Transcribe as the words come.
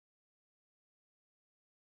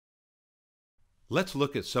Let's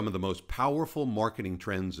look at some of the most powerful marketing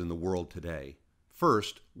trends in the world today.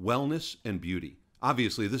 First, wellness and beauty.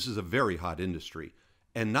 Obviously, this is a very hot industry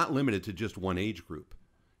and not limited to just one age group.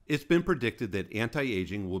 It's been predicted that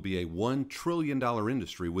anti-aging will be a $1 trillion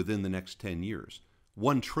industry within the next 10 years.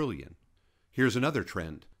 1 trillion. Here's another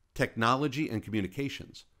trend, technology and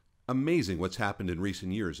communications. Amazing what's happened in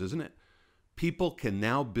recent years, isn't it? People can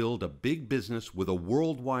now build a big business with a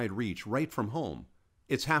worldwide reach right from home.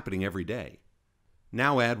 It's happening every day.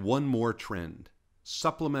 Now add one more trend,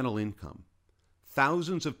 supplemental income.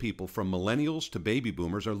 Thousands of people from millennials to baby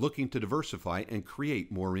boomers are looking to diversify and create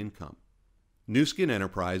more income. Nusink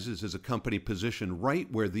Enterprises is a company positioned right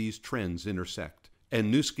where these trends intersect,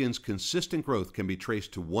 and Nusink's consistent growth can be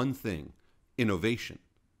traced to one thing, innovation.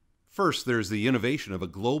 First, there's the innovation of a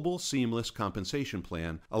global seamless compensation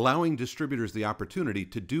plan, allowing distributors the opportunity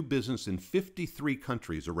to do business in 53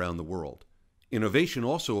 countries around the world. Innovation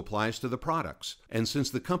also applies to the products, and since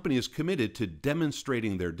the company is committed to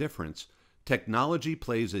demonstrating their difference, technology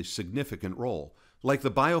plays a significant role, like the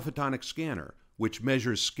biophotonic scanner, which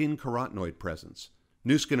measures skin carotenoid presence.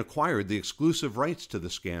 Nusink acquired the exclusive rights to the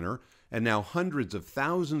scanner, and now hundreds of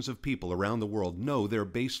thousands of people around the world know their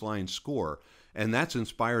baseline score, and that's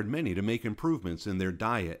inspired many to make improvements in their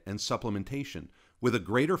diet and supplementation, with a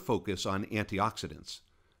greater focus on antioxidants.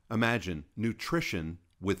 Imagine nutrition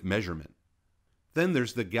with measurement. Then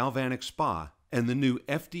there's the galvanic spa and the new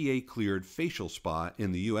FDA-cleared facial spa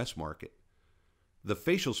in the U.S. market. The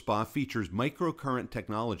facial spa features microcurrent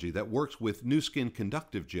technology that works with Nusink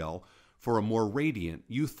conductive gel for a more radiant,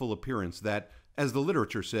 youthful appearance that, as the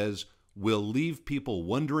literature says, will leave people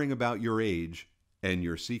wondering about your age and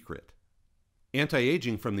your secret.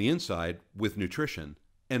 Anti-aging from the inside with nutrition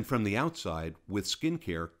and from the outside with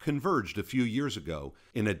skincare converged a few years ago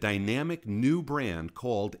in a dynamic new brand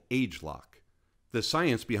called ageLOC. The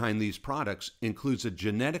science behind these products includes a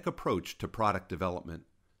genetic approach to product development.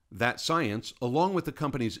 That science, along with the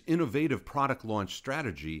company's innovative product launch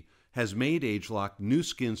strategy, has made ageLOC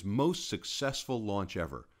Nusink's most successful launch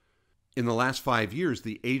ever. In the last 5 years,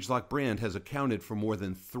 the ageLOC brand has accounted for more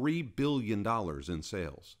than $3 billion in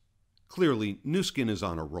sales. Clearly, Nusink is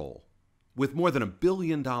on a roll. With more than $1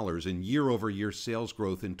 billion in year-over-year sales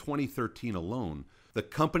growth in 2013 alone, the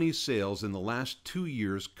company's sales in the last 2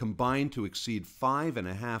 years combined to exceed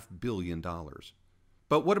 $5.5 billion.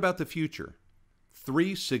 But what about the future?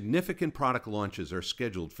 3 significant product launches are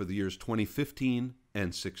scheduled for the years 2015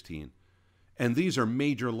 and 16. And these are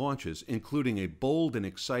major launches, including a bold and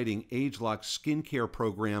exciting ageLOC skincare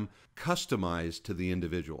program customized to the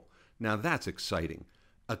individual. Now that's exciting.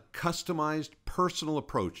 A customized, personal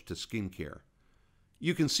approach to skincare.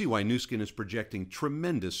 You can see why Nusink is projecting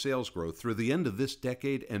tremendous sales growth through the end of this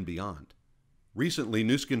decade and beyond. Recently,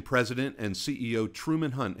 Nusink President and CEO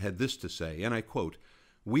Truman Hunt had this to say, and I quote,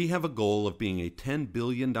 "We have a goal of being a $10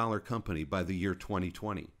 billion company by the year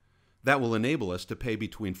 2020. That will enable us to pay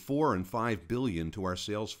between $4 and $5 billion to our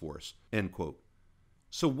sales force." End quote.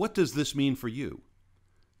 So what does this mean for you?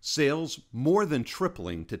 Sales more than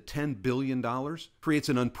tripling to $10 billion creates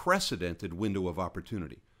an unprecedented window of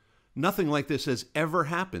opportunity. Nothing like this has ever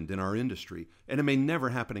happened in our industry, and it may never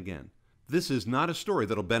happen again. This is not a story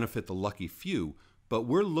that'll benefit the lucky few, but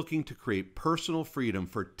we're looking to create personal freedom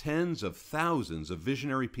for tens of thousands of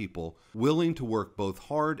visionary people willing to work both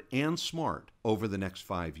hard and smart over the next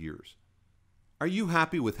 5 years. Are you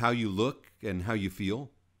happy with how you look and how you feel?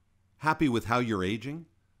 Happy with how you're aging?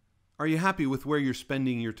 Are you happy with where you're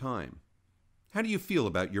spending your time? How do you feel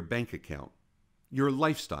about your bank account, your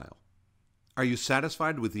lifestyle? Are you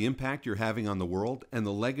satisfied with the impact you're having on the world and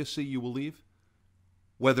the legacy you will leave?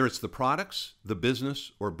 Whether it's the products, the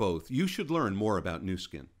business, or both, you should learn more about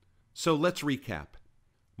Nusink. So let's recap.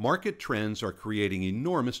 Market trends are creating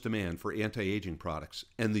enormous demand for anti-aging products,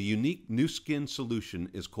 and the unique Nusink solution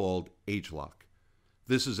is called ageLOC.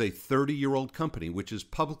 This is a 30-year-old company which is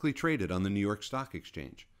publicly traded on the New York Stock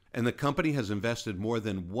Exchange, and the company has invested more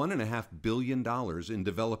than $1.5 billion in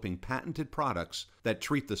developing patented products that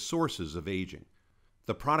treat the sources of aging.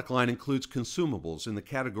 The product line includes consumables in the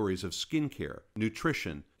categories of skincare,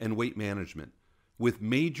 nutrition, and weight management, with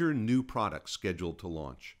major new products scheduled to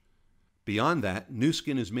launch. Beyond that,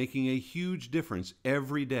 Nusink is making a huge difference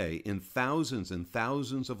every day in thousands and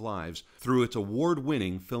thousands of lives through its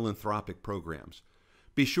award-winning philanthropic programs.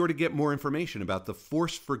 Be sure to get more information about the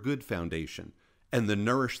Force for Good Foundation and the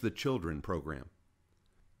Nourish the Children program.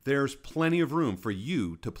 There's plenty of room for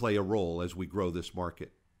you to play a role as we grow this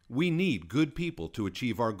market. We need good people to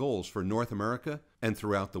achieve our goals for North America and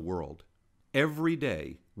throughout the world. Every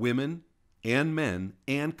day, women and men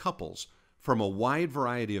and couples from a wide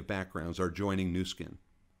variety of backgrounds are joining Nusink.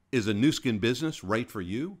 Is a new skin business right for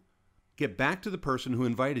you? Get back to the person who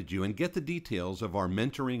invited you and get the details of our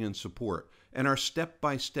mentoring and support and our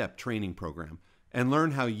step-by-step training program and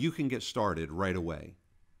learn how you can get started right away.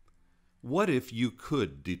 What if you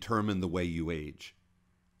could determine the way you age?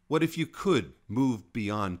 What if you could move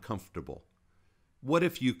beyond comfortable? What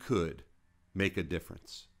if you could make a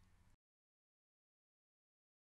difference?